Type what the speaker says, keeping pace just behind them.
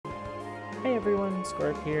Hey everyone,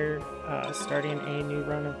 Scorp here, starting a new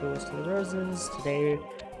run of Duelist to the Roses. Today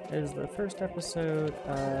is the first episode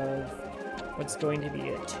of what's going to be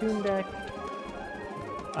a tune deck,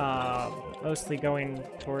 mostly going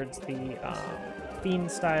towards the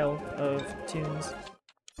fiend style of tunes,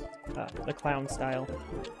 the clown style.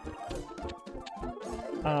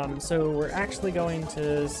 So we're actually going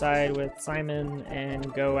to side with Simon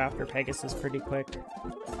and go after Pegasus pretty quick.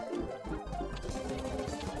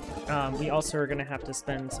 We also are going to have to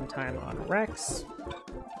spend some time on Rex.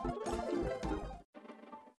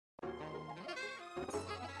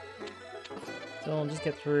 So we'll just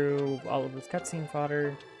get through all of this cutscene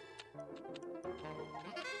fodder.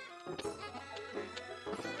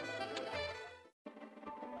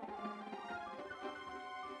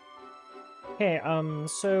 Okay,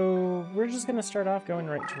 so we're just going to start off going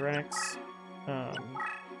right to Rex.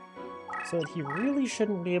 So he really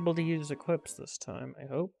shouldn't be able to use equips this time, I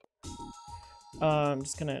hope. I'm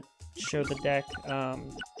just gonna show the deck.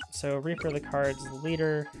 So Reaper the card's the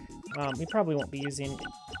leader. We probably won't be using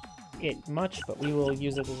it much, but we will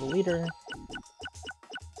use it as a leader.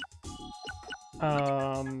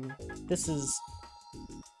 This is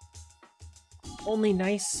only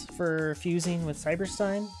nice for fusing with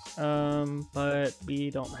Cyberstein, but we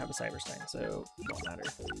don't have a Cyberstein, so it won't matter.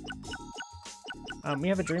 We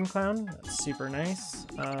have a Dream Clown, that's super nice.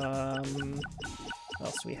 What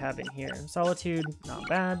else do we have in here? Solitude, not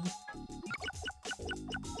bad.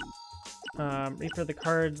 Reaper the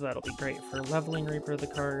cards, that'll be great for leveling Reaper the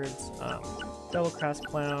cards. Double-Cross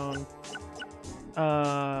Clown.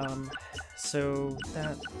 So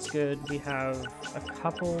that's good. We have a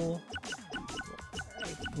couple,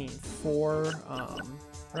 I mean 4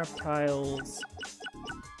 reptiles.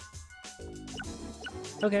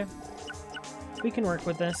 Okay, we can work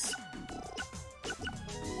with this.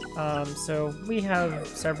 So we have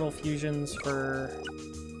several fusions for,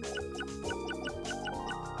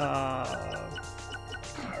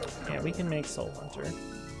 yeah, we can make Soul Hunter.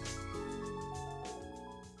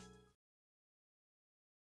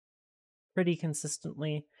 Pretty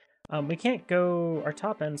consistently. We can't go, our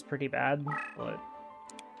top end's pretty bad, but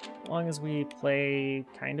as long as we play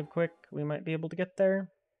kind of quick, we might be able to get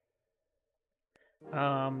there.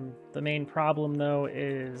 The main problem though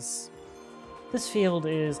is this field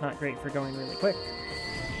is not great for going really quick.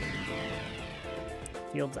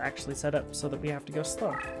 Field's actually set up so that we have to go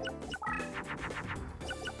slow.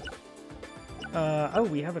 Oh,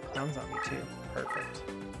 we have a clown zombie too. Perfect.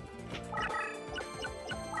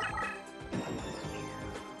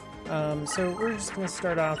 So we're just gonna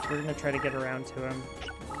start off, we're gonna try to get around to him.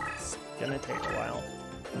 It's gonna take a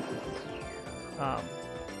while.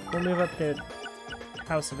 We'll move up the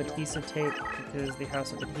House of Adhesive Tape, because the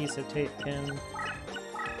House of Adhesive Tape can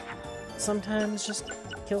sometimes just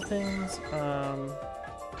kill things.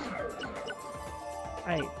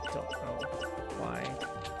 I don't know why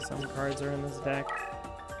some cards are in this deck.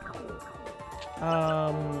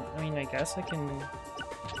 I mean, I guess I can...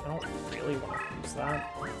 I don't really want to use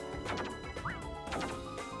that.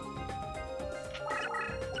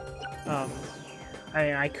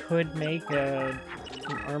 I could make an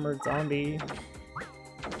armored zombie,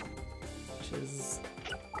 is,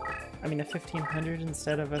 I mean, a 1500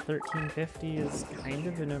 instead of a 1350 is kind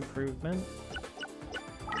of an improvement.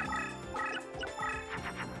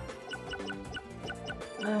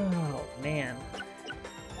 Oh, man.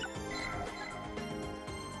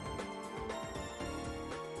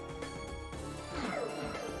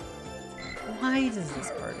 Why does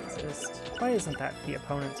this card exist? Why isn't that the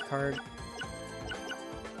opponent's card?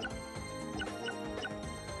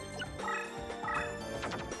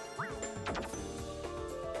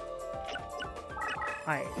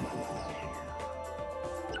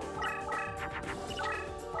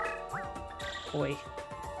 Boy.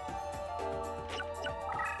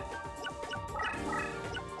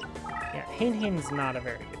 Yeah, Hain's not a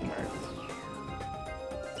very good card.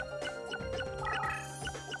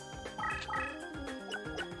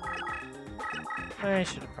 I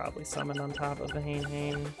should have probably summoned on top of the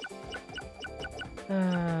Hain.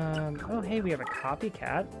 Oh hey, we have a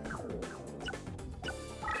copycat.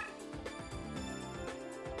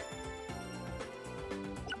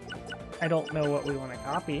 I don't know what we want to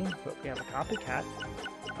copy, but we have a copycat.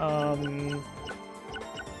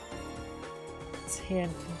 This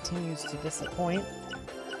hand continues to disappoint.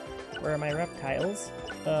 Where are my reptiles?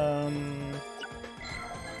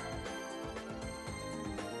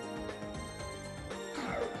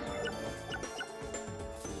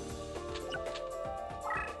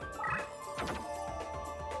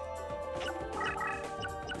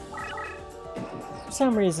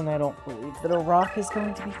 some reason, I don't believe that a rock is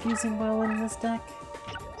going to be fusing well in this deck.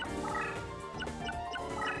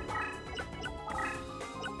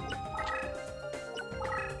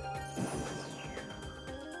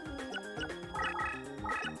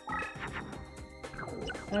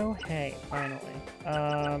 Oh, hey, finally.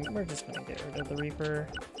 We're just gonna get rid of the Reaper.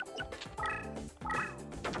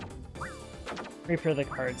 Reaper of the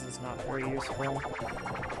cards is not very useful.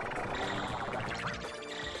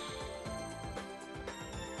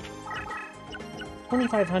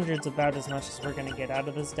 $2,500's about as much as we're gonna get out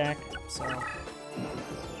of this deck, so...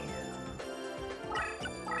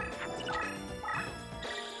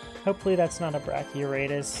 Hopefully that's not a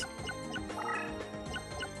Brachioratus.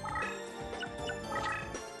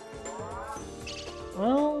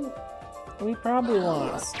 Well, we probably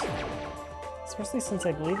lost. Especially since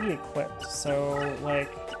I believe he equipped, so, like...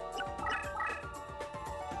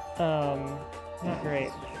 not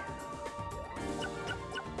great.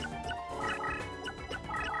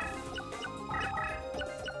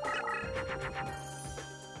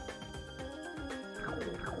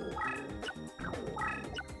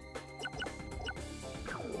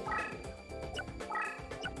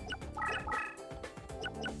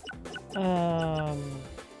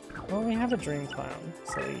 Well, we have a Dream Clown,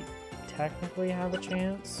 so we technically have a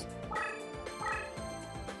chance.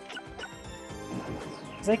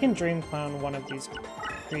 Because I can Dream Clown one of these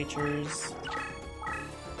creatures.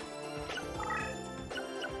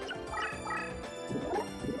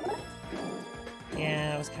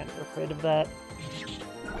 Yeah, I was kind of afraid of that.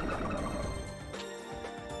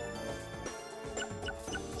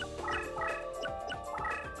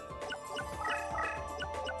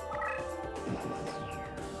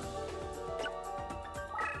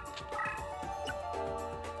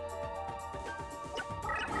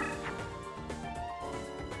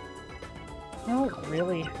 I don't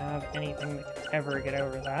really have anything that can ever get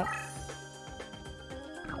over that.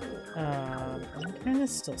 I'm kind of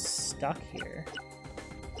still stuck here.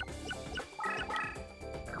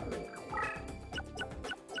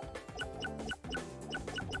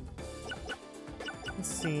 Let's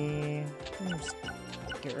see. Let me just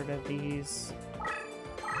get rid of these.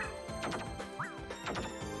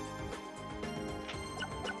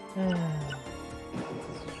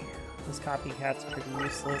 This copycat's pretty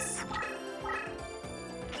useless.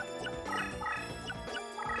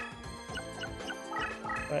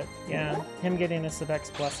 But yeah, him getting a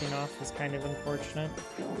Sevex Blessing off is kind of unfortunate.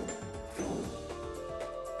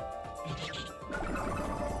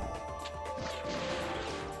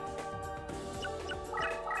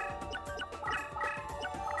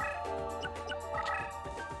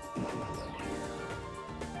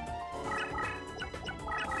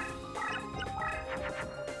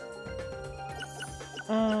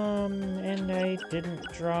 And I didn't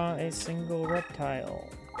draw a single reptile.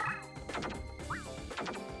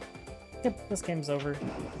 Yep, this game's over.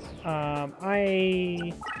 I'm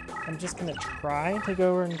just gonna try to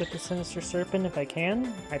go over and get the Sinister Serpent if I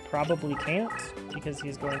can. I probably can't, because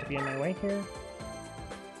he's going to be in my way here.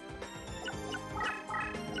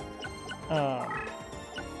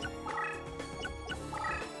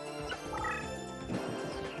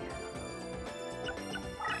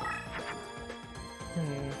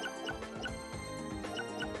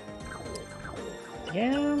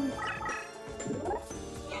 Yeah.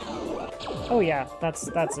 Oh yeah, that's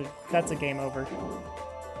a game over.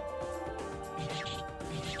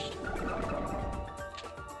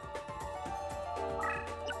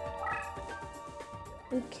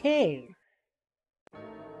 Okay.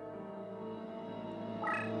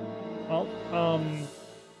 Well,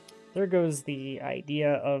 there goes the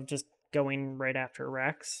idea of just going right after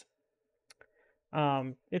Rex.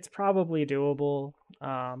 It's probably doable,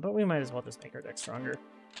 but we might as well just make our deck stronger.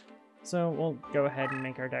 So we'll go ahead and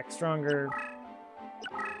make our deck stronger.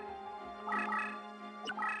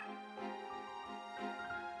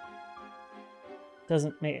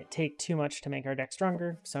 Doesn't take too much to make our deck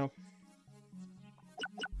stronger, so...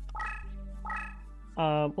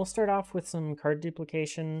 we'll start off with some card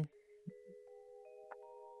duplication.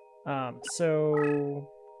 So...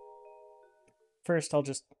 First I'll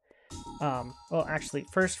just... well, actually,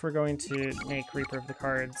 first we're going to make Reaper of the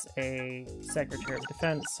Cards a Secretary of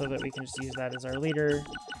Defense so that we can just use that as our leader.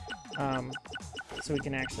 So we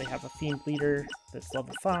can actually have a Fiend leader that's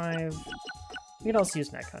level 5. We could also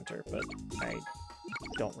use Neck Hunter, but I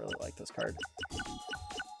don't really like this card.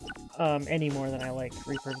 Any more than I like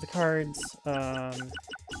Reaper of the Cards.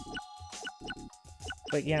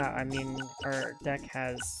 But yeah, I mean, our deck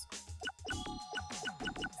has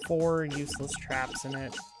 4 useless traps in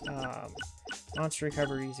it. Monster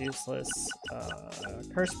Recovery is useless.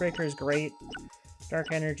 Curse Breaker is great.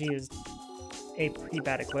 Dark Energy is a pretty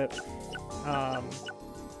bad equip.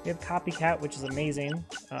 We have Copycat, which is amazing.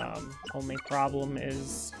 Only problem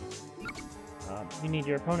is you need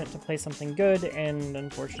your opponent to play something good, and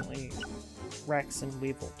unfortunately Rex and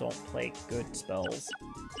Weevil don't play good spells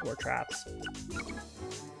or traps.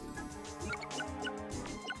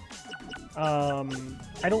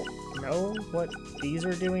 I don't know what these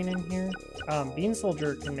are doing in here. Bean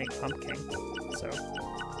Soldier can make Pumpkin, so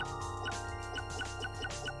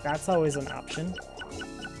that's always an option.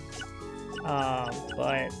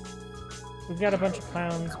 But we've got a bunch of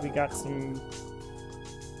clowns, we got some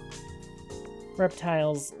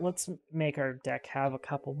reptiles. Let's make our deck have a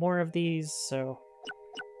couple more of these, so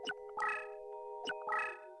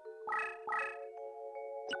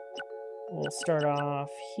we'll start off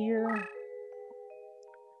here.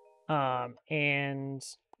 And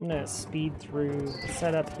I'm gonna speed through the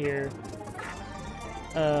setup here.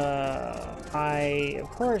 I, of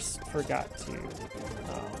course, forgot to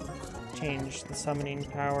change the summoning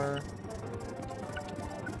power.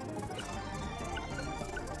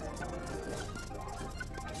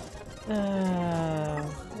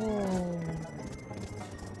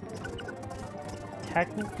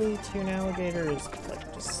 Technically, Toon Alligator is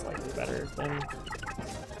like just slightly better than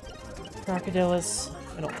Crocodilus.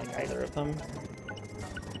 I don't like either of them.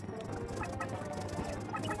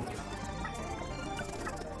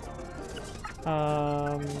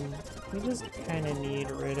 We just kind of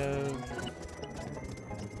need rid of...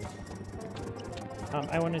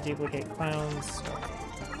 I want to duplicate clowns, so...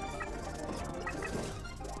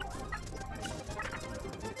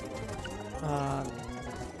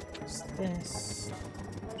 What's this?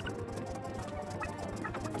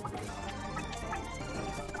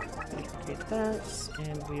 Duplicate that,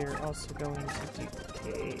 and we are also going to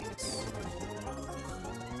duplicate...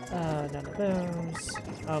 none of those.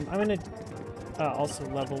 I'm gonna also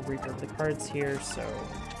level Reaper of the cards here, so...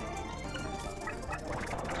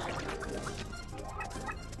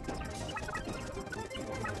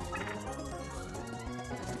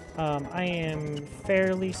 I am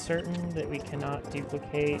fairly certain that we cannot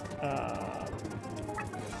duplicate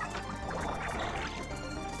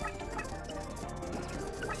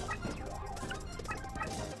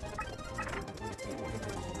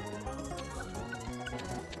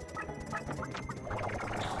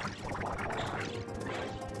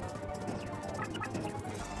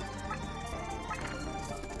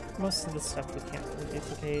most of the stuff we can't really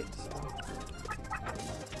duplicate, so...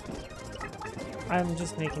 I'm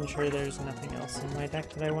just making sure there's nothing else in my deck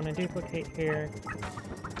that I want to duplicate here.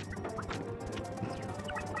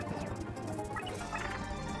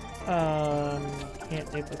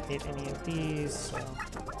 Can't duplicate any of these, so...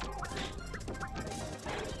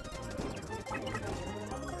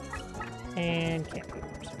 And can't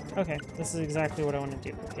duplicate. Okay, this is exactly what I want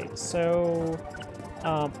to duplicate. So...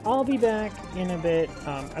 I'll be back in a bit.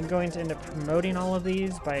 I'm going to end up promoting all of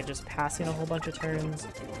these by just passing a whole bunch of turns,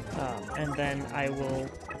 and then I will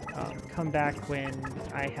come back when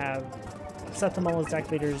I have set them all as deck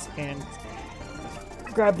leaders and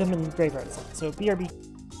grab them in Graveyard Slot. So BRB.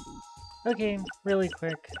 Okay, really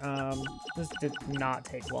quick. This did not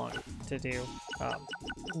take long to do.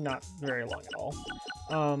 Not very long at all.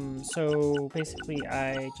 So basically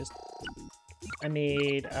I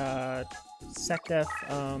made SecDef,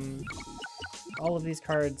 all of these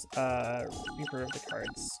cards, Reaper of the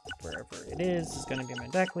cards, wherever it is going to be my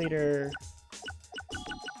deck leader.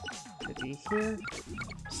 Could be here.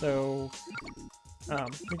 So,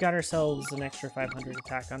 we got ourselves an extra 500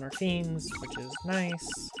 attack on our Fiends, which is nice.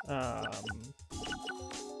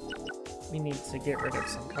 We need to get rid of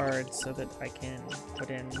some cards so that I can put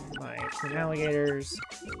in my Toon Alligators.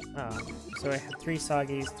 So I have 3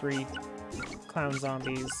 Soggies, 3 Clown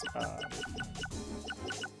Zombies.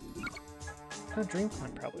 Dream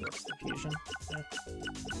Clown probably works the fusion.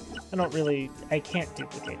 I can't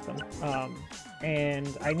duplicate them.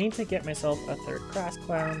 And I need to get myself a 3rd Grass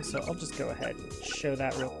Clown, so I'll just go ahead and show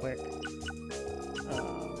that real quick.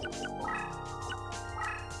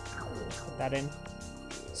 Put that in.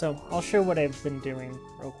 So I'll show what I've been doing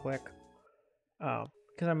real quick, because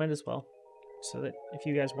I might as well, so that if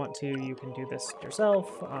you guys want to, you can do this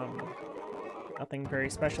yourself. Nothing very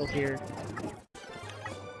special here.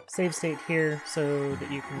 Save state here so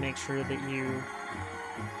that you can make sure that you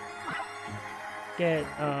get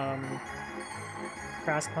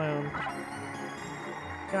Grass Clown.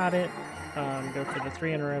 Got it. Go for the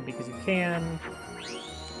 3 in a row because you can.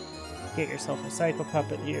 Get yourself a Psycho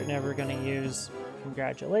Puppet you're never going to use.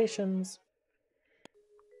 Congratulations.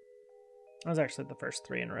 That was actually the first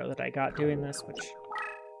 3 in a row that I got doing this, which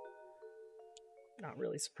not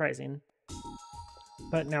really surprising.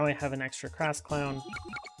 But now I have an extra Crass Clown.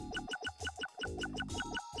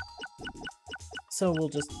 So we'll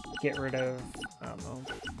just get rid of, I don't know,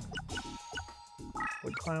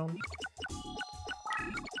 Wood Clown.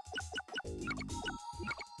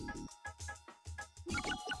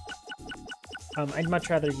 I'd much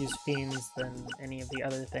rather use Fiends than any of the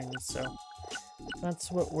other things, so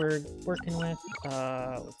that's what we're working with.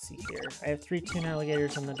 Let's see here. I have 3 Toon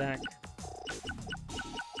Alligators in the deck.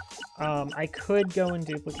 I could go and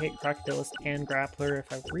duplicate Crocodilist and Grappler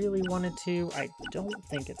if I really wanted to. I don't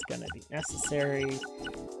think it's going to be necessary.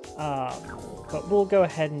 But we'll go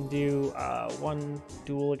ahead and do one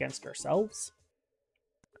duel against ourselves.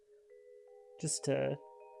 Just to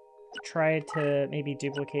try to maybe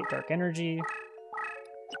duplicate Dark Energy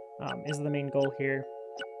is the main goal here.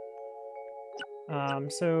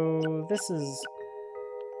 So this is...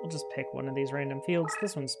 we'll just pick one of these random fields.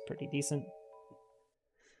 This one's pretty decent.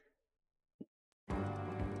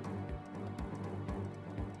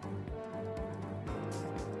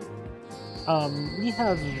 We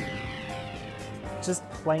have just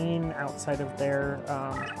plain outside of there.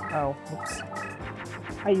 Oh, whoops.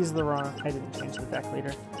 I used the wrong... I didn't change the deck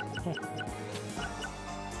leader.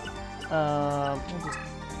 We'll just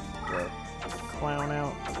throw Clown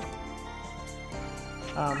out.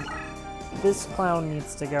 This Clown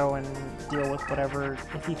needs to go and deal with whatever,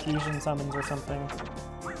 if he fusion summons or something.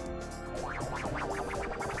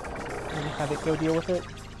 And have it go deal with it.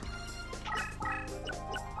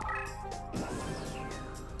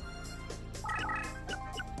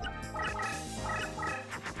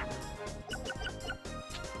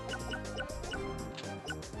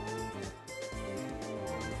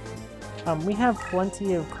 We have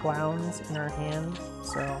plenty of clowns in our hand,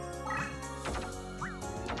 so...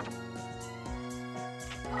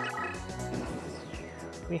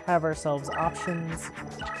 we have ourselves options.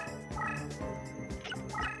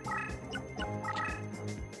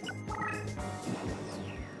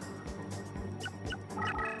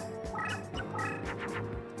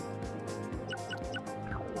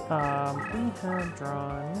 We have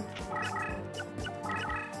drawn...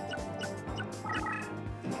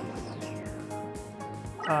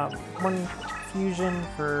 one fusion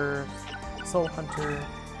for Soul Hunter.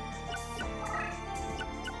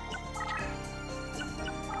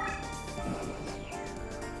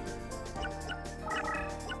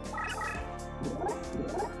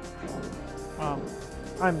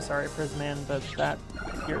 I'm sorry, Prisman, but that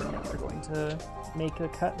you're never going to make a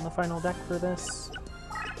cut in the final deck for this.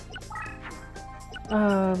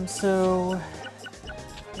 So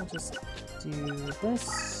we'll just do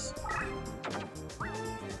this.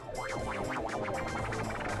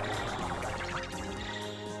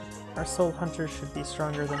 Our Soul Hunter should be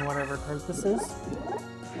stronger than whatever card this is.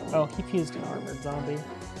 Oh, he fused an Armored Zombie.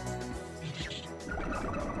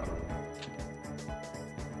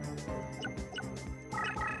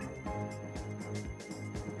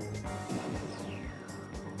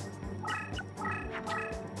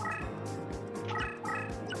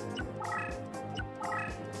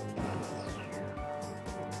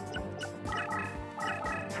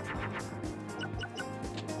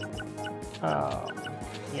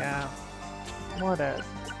 Yeah. What a...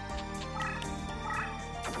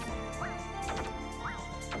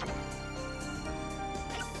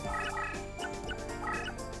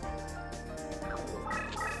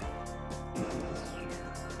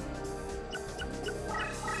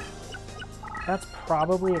 That's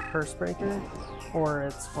probably a Curse Breaker, or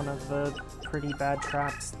it's one of the pretty bad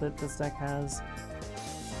traps that this deck has.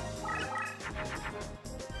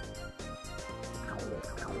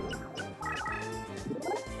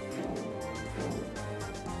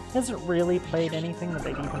 He hasn't really played anything that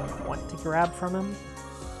they'd even want to grab from him.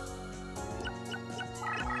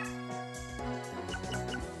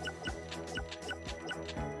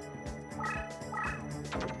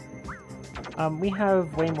 We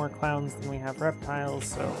have way more clowns than we have reptiles,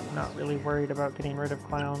 so not really worried about getting rid of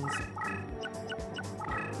clowns.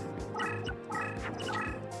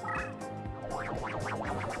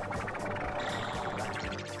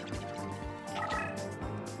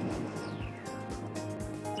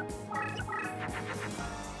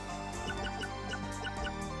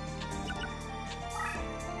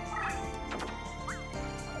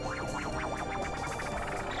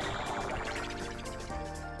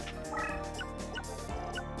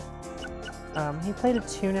 He played a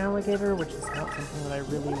Toon Alligator, which is not something that I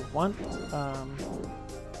really want,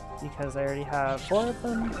 because I already have 4 of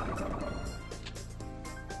them.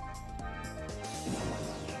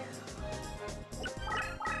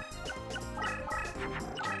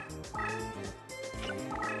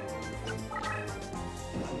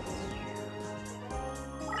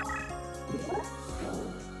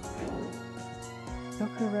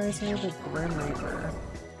 Goku Riser, the Grim Reaper.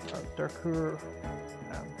 Darkur.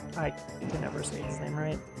 I can never say his name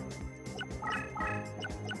right.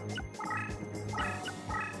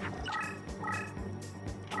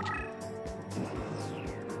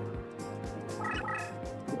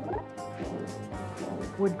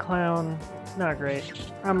 Wood Clown, not great.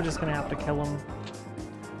 I'm just gonna have to kill him.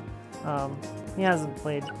 He hasn't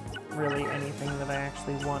played really anything that I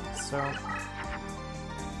actually want, so...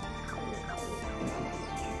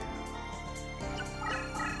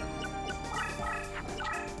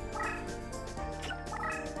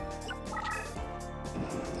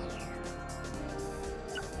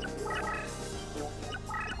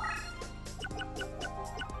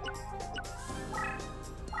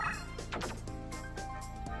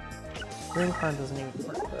 Green Clown doesn't even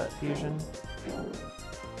work for that fusion.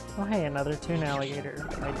 Oh hey, another Toon Alligator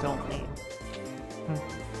I don't need.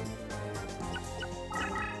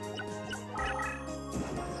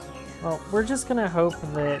 Well, we're just gonna hope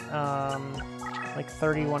that like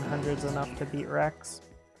 3100 is enough to beat Rex.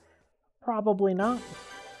 Probably not.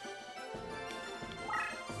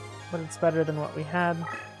 But it's better than what we had.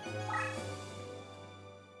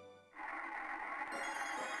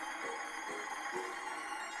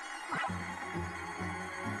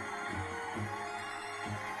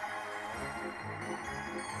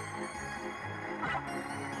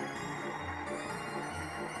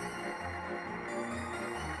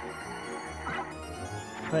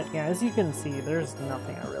 But yeah, as you can see, there's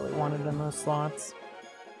nothing I really wanted in those slots.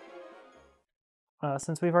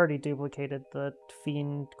 Since we've already duplicated the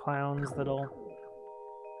Fiend Clowns that'll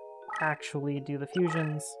actually do the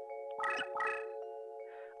fusions.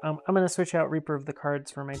 I'm going to switch out Reaper of the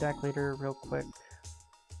Cards for my deck later real quick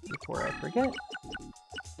before I forget.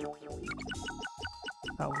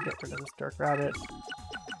 I'll get rid of this Dark Rabbit.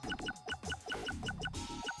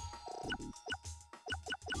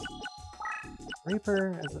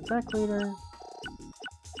 Reaper as a deck leader.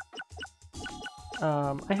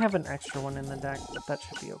 I have an extra one in the deck, but that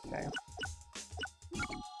should be okay.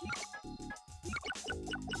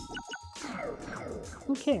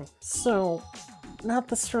 Okay, so not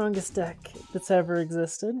the strongest deck that's ever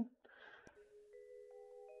existed.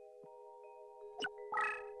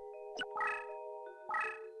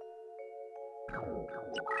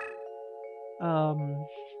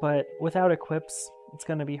 But without equips, it's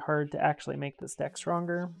going to be hard to actually make this deck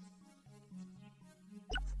stronger.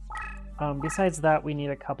 Besides that, we need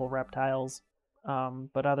a couple reptiles,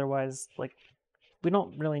 but otherwise, like, we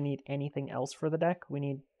don't really need anything else for the deck. We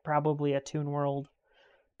need probably a Toon World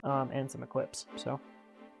and some equips, so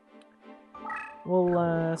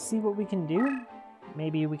we'll see what we can do.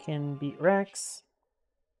 Maybe we can beat Rex.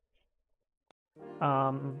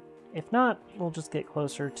 If not, we'll just get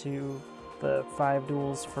closer to the 5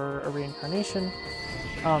 duels for a reincarnation.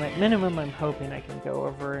 At minimum, I'm hoping I can go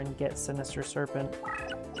over and get Sinister Serpent.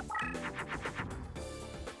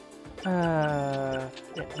 At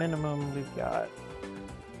minimum, we've got...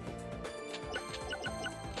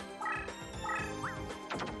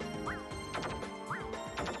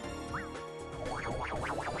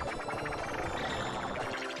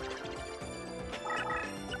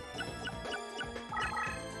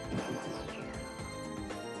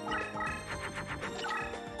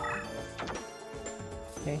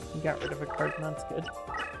 Okay, he got rid of a card, and that's good.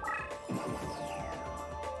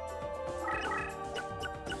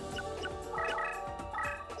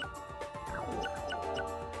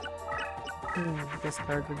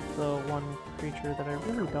 Discarded the one creature that I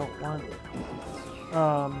really don't want.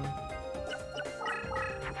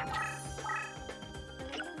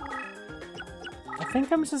 I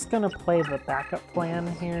think I'm just gonna play the backup plan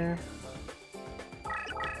here.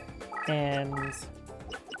 And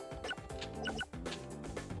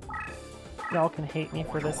y'all can hate me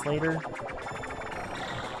for this later.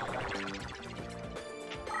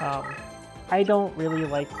 I don't really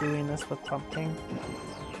like doing this with Pumpkin,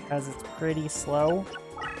 because it's pretty slow.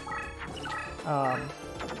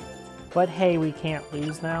 But hey, we can't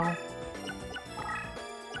lose now.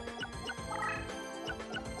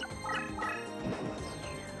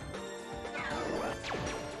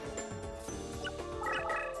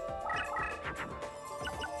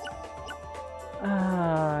 And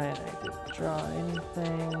I didn't draw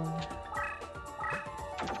anything.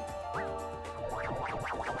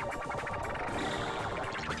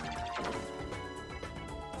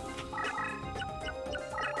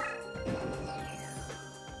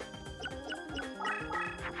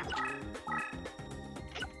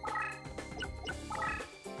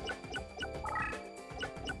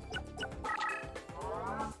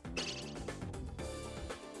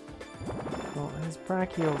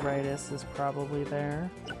 Brachioridus is probably there.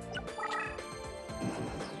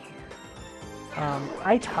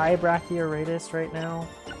 I tie Brachioridus right now,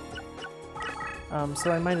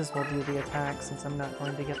 so I might as well do the attack since I'm not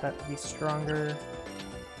going to get that to be stronger.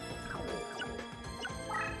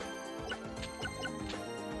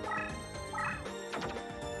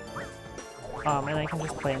 And I can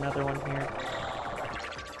just play another one here.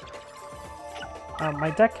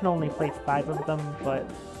 My deck can only play 5 of them, but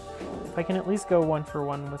if I can at least go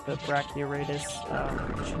 1-for-1 with the Brachioridus,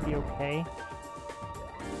 it should be okay.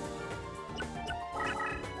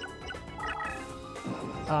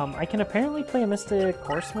 I can apparently play a Mystic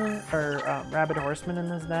Horseman, or Rabid Horseman in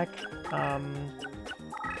this deck.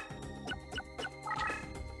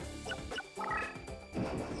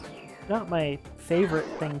 Not my favorite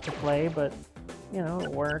thing to play, but, you know,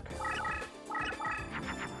 it'll work.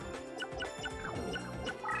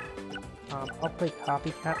 I'll play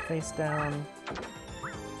Copycat face down.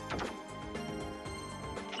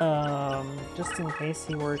 Just in case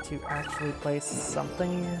he were to actually play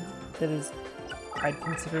something that is I'd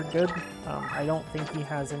consider good. I don't think he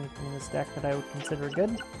has anything in his deck that I would consider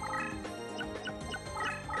good.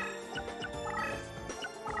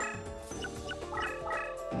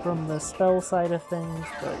 From the spell side of things,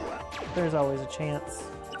 but there's always a chance.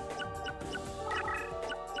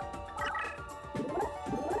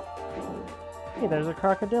 Hey, there's a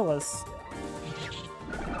Crocodilus.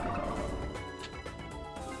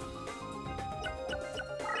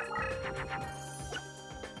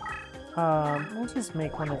 We'll just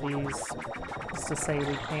make one of these just to say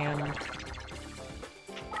we can.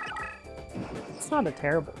 It's not a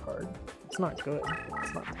terrible card. It's not good.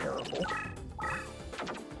 It's not terrible.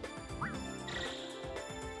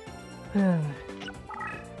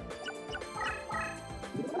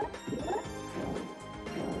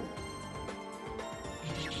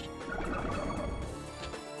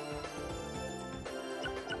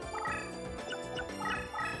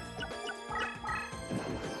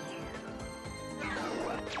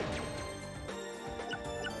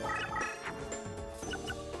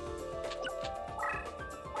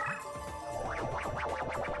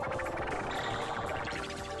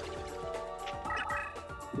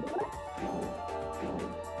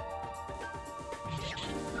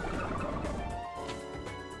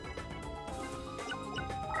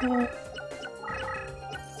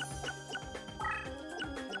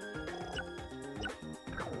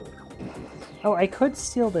 Oh, I could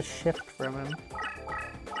steal the shift from him.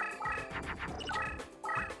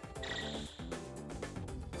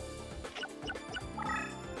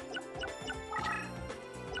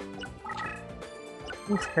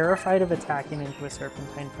 I'm terrified of attacking into a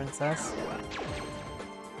Serpentine Princess.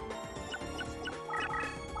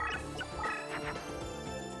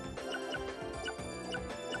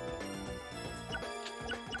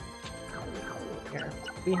 Here,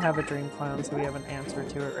 we have a Dream Clown, so we have an answer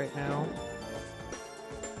to it right now.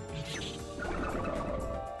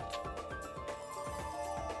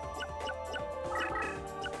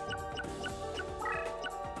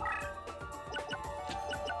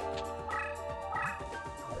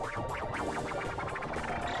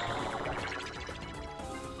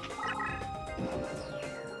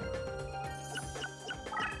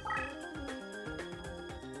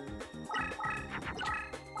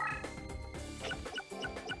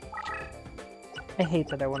 I hate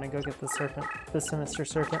that I want to go get the serpent, the Sinister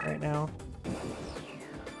Serpent right now.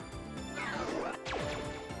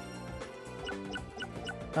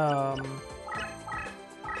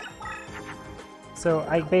 So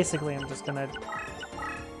I basically am just gonna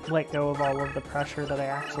let go of all of the pressure that I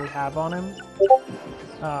actually have on him.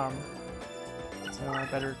 So I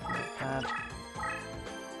better make that.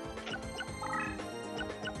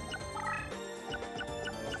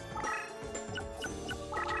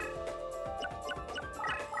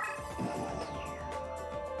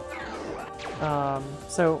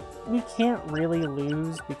 So we can't really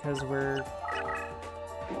lose because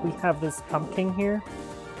we have this pumpkin here.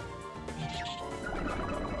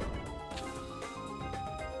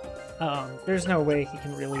 There's no way he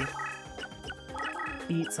can really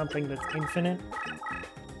beat something that's infinite.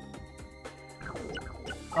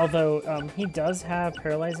 Although, he does have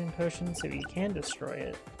Paralyzing Potion, so he can destroy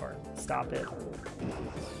it, or stop it.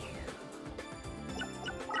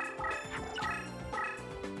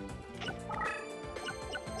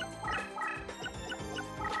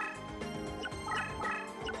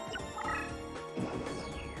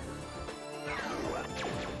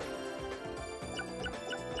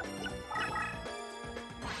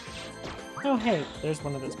 Oh hey, there's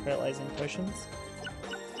one of those Paralyzing Potions.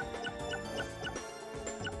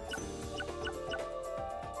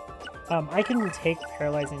 I can take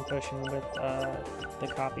Paralyzing Potion with the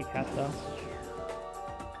Copycat, though.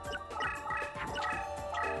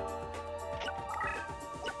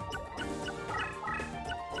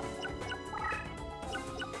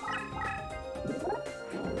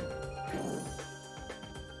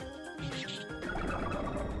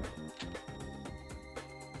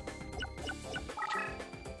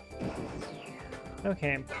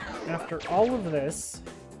 Okay, after all of this,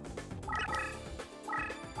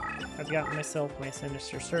 I've got myself my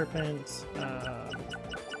Sinister Serpent,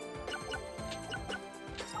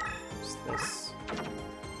 just this.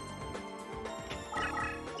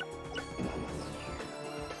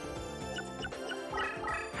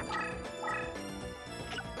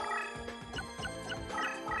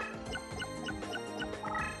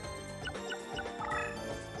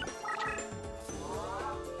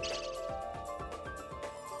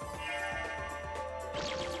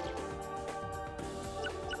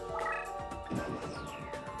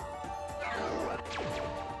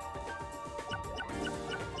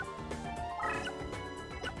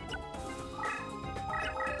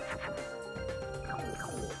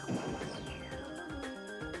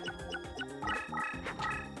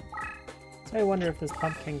 So I wonder if this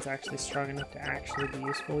pumpkin's actually strong enough to actually be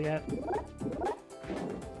useful yet.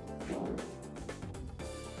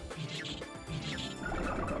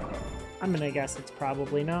 I'm gonna guess it's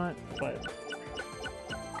probably not, but...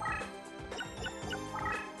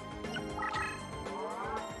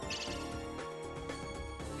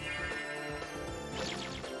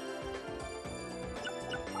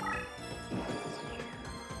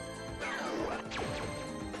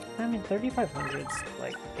 I mean, 3,500's,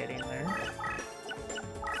 like, getting there.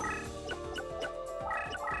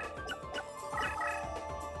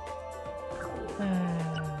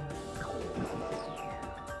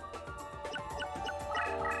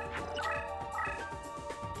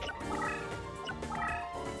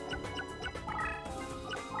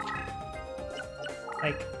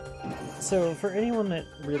 Like, so for anyone that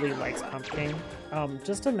really likes pumpkin,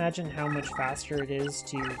 just imagine how much faster it is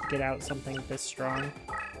to get out something this strong.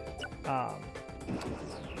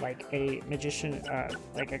 Like a magician,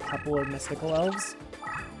 like a couple of mystical elves.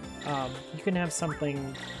 You can have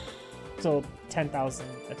something, so 10,000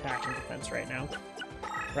 attack and defense right now,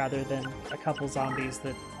 rather than a couple zombies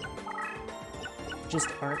that just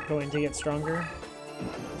aren't going to get stronger.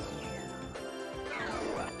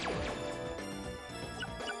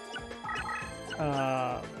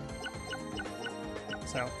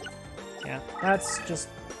 So, yeah, that's just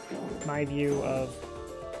my view of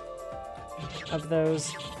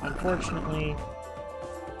those. Unfortunately,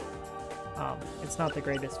 it's not the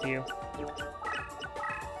greatest view.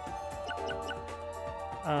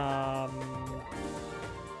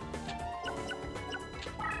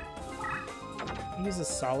 Use a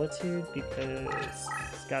Solitude because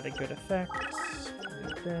it's got a good effect.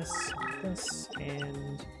 This,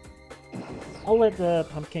 and I'll let the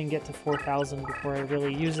pumpkin get to 4,000 before I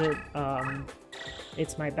really use it.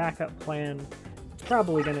 It's my backup plan. It's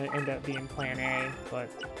probably going to end up being plan A, but...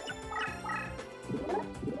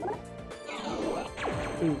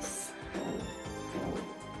 Oof.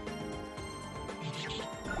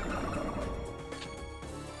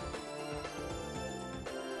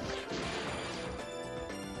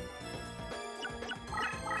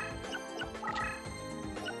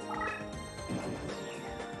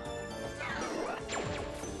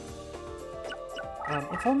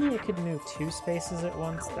 If only it could move 2 spaces at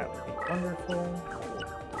once, that would be wonderful.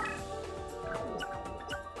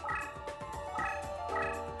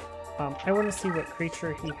 I want to see what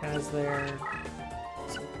creature he has there.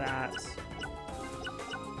 So that...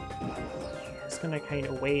 Just gonna kind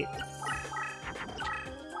of wait.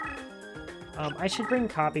 I should bring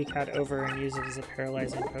Copycat over and use it as a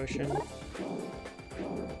paralyzing potion.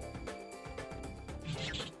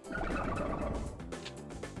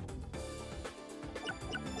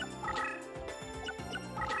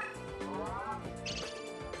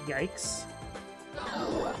 Yikes.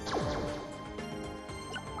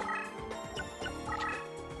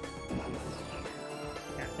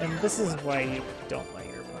 Yeah, and this is why you don't let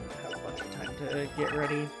your opponent have a bunch of time to get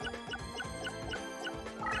ready.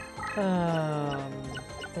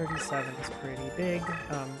 37 is pretty big.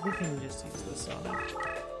 We can just use this on it.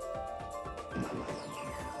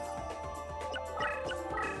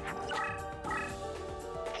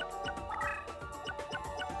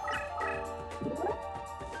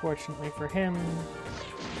 Fortunately for him,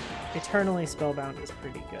 Eternally Spellbound is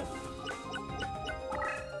pretty good.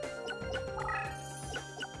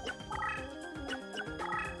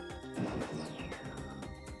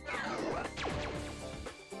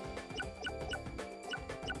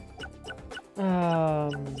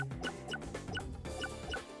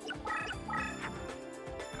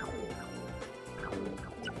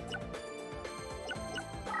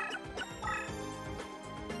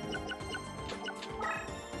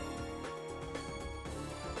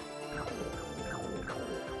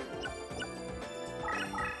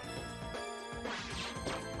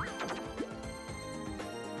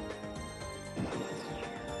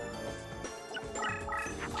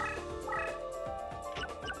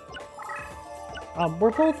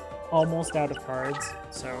 We're both almost out of cards,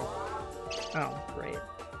 so... Oh, great.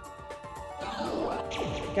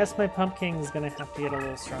 Guess my pumpkin is gonna have to get a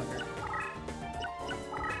little stronger.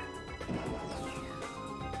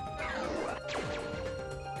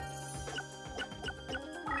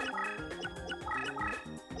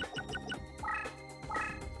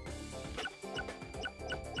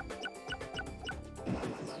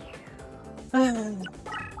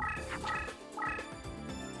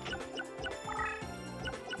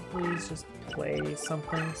 Please just play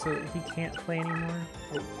something so that he can't play anymore.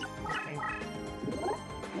 Oh, okay.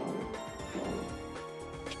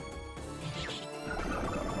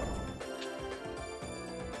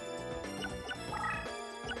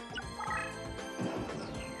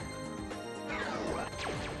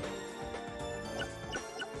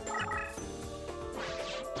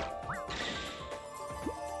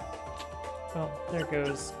 Oh, there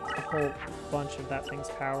goes a whole bunch of that thing's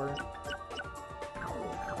power.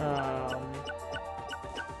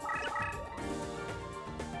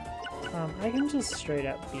 I can just straight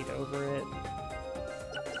up beat over it.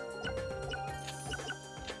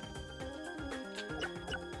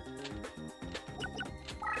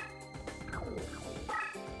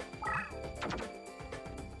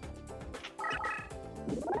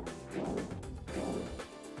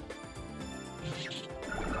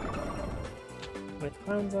 With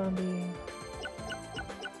Clown Zombie.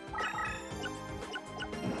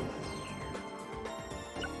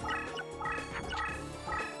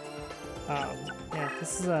 Yeah,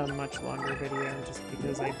 this is a much longer video just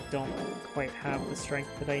because I don't quite have the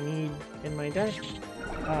strength that I need in my deck.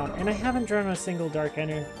 And I haven't drawn a single dark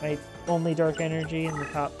energy, my only dark energy in the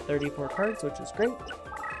top 34 cards, which is great.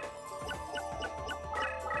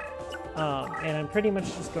 And I'm pretty much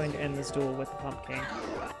just going to end this duel with the Pumpkin.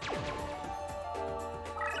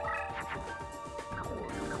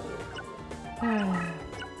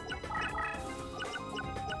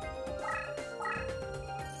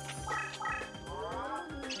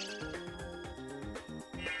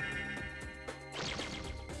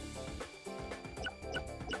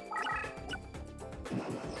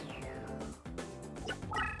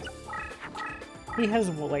 He has,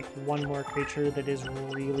 like, one more creature that is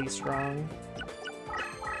really strong.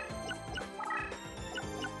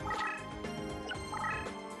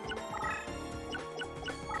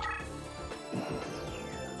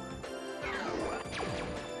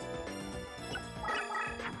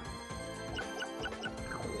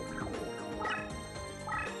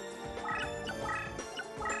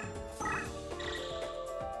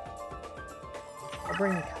 I'll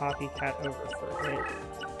bring Copycat over for a hit.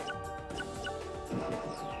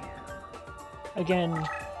 Again,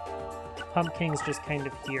 Pumpkin's just kind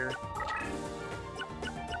of here.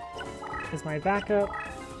 Is my backup.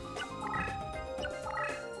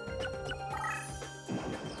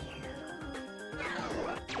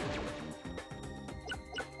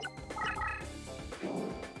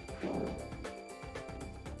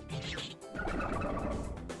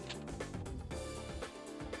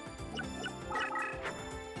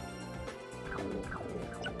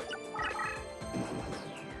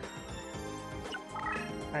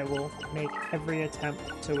 I will make every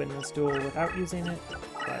attempt to win this duel without using it,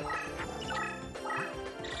 but...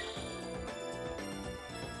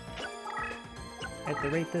 at the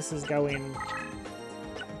rate this is going,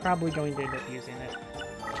 I'm probably going to end up using it.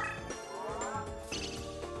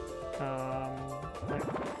 Oh.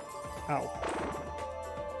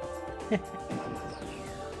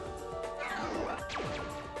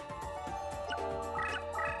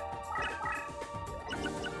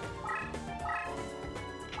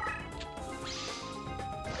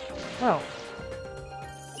 Oh.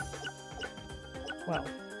 Well.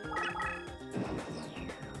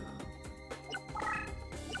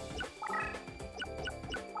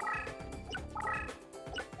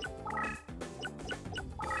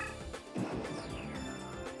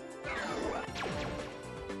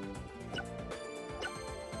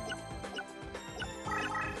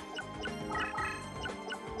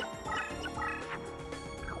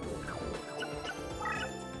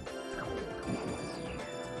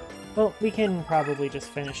 Well, we can probably just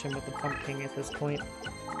finish him with the Pumpkin at this point.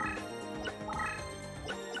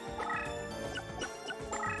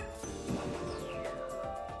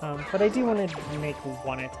 But I do want to make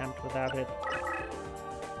one attempt without it.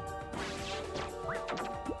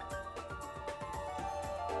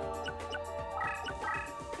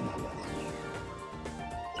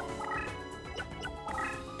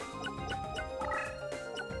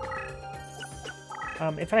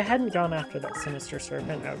 If I hadn't gone after that Sinister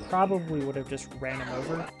Serpent, I probably would have just ran him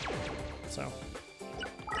over. So.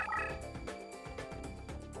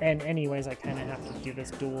 And anyways, I kind of have to do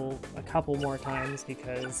this duel a couple more times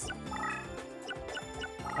because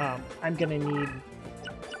I'm gonna need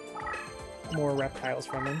more reptiles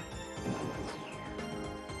from him.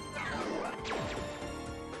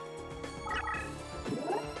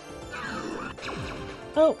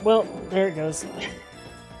 Oh, well, there it goes.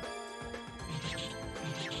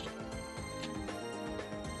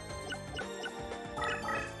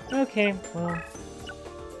 Okay, well...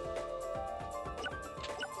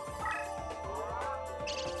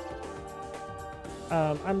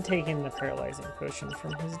 I'm taking the paralyzing potion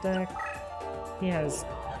from his deck. He has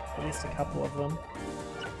at least a couple of them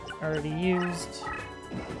already used.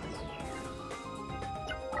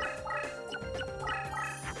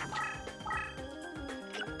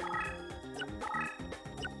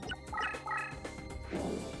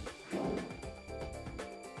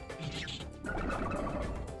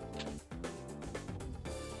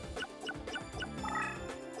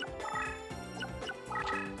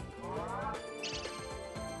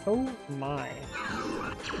 Oh my.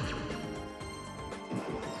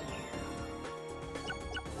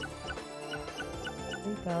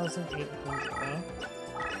 $3,800,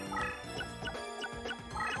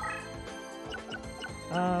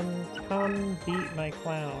 huh? Come beat my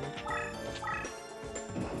clown.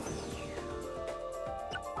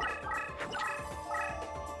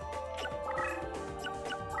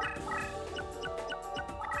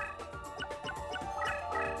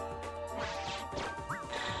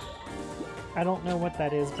 I don't know what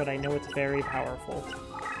that is, but I know it's very powerful.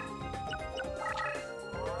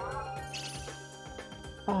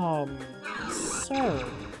 Sir.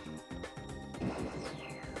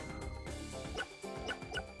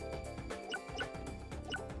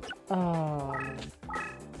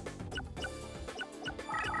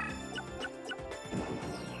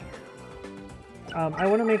 I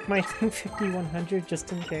want to make my thing 5100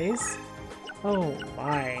 just in case. Oh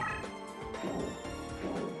my.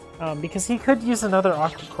 Because he could use another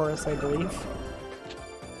Aqua Chorus, I believe.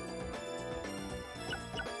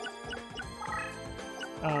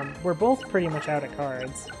 We're both pretty much out of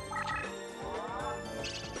cards.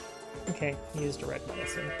 Okay, he used a red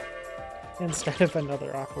medicine instead of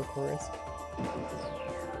another Aqua Chorus.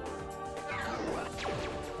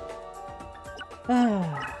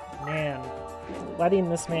 Ah, man. Letting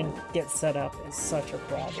this man get set up is such a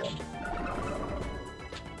problem.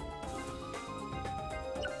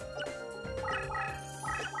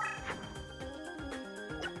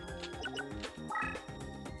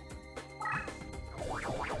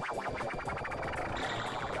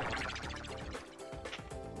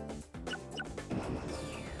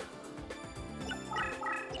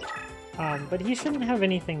 But he shouldn't have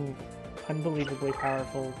anything unbelievably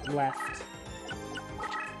powerful left.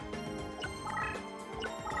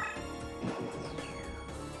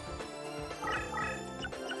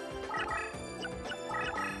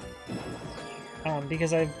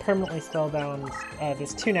 Because I've permanently spellbound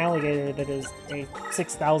this Toon Alligator that is a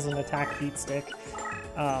 6,000 attack beat stick.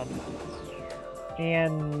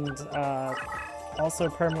 And also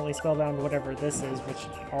permanently spellbound whatever this is, which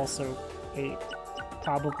also a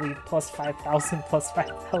probably plus 5,000 plus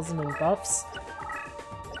 5,000 in buffs.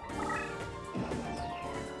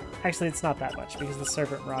 Actually, it's not that much because the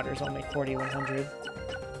Serpent Marauder is only 4,100.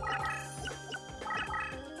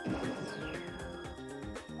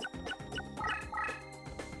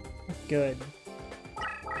 Good.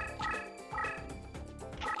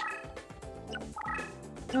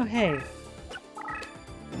 Oh, hey.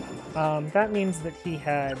 That means that he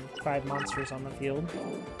had 5 monsters on the field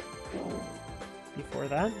before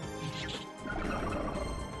that.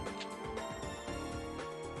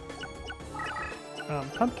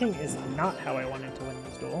 Pumpkin is not how I wanted to win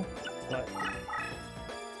this duel, but...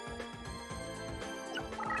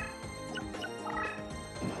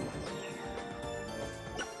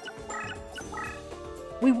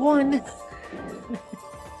 We won!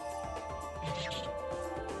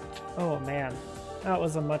 Oh man, that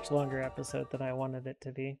was a much longer episode than I wanted it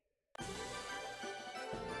to be.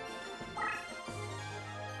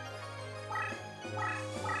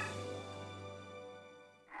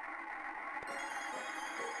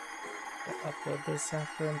 I'll upload this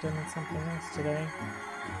after I'm done with something else today.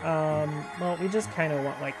 Well, we just kind of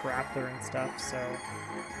want like Grappler and stuff, so...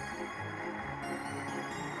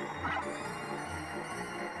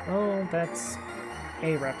 Oh, that's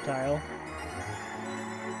a reptile.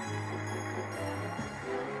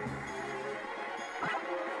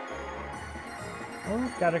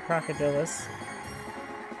 Oh, got a Crocodilus.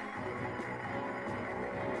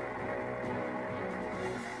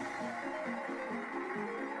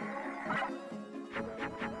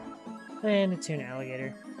 And a Toon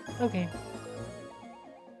Alligator. Okay.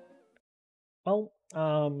 Well,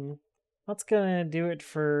 that's gonna do it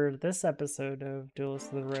for this episode of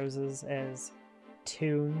Duelist of the Roses as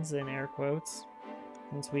tunes in air quotes.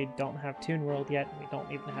 Since we don't have Toon World yet, we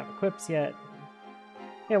don't even have equips yet.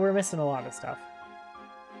 Yeah, we're missing a lot of stuff.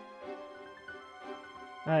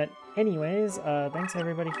 Anyways, thanks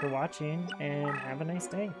everybody for watching, and have a nice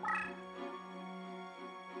day.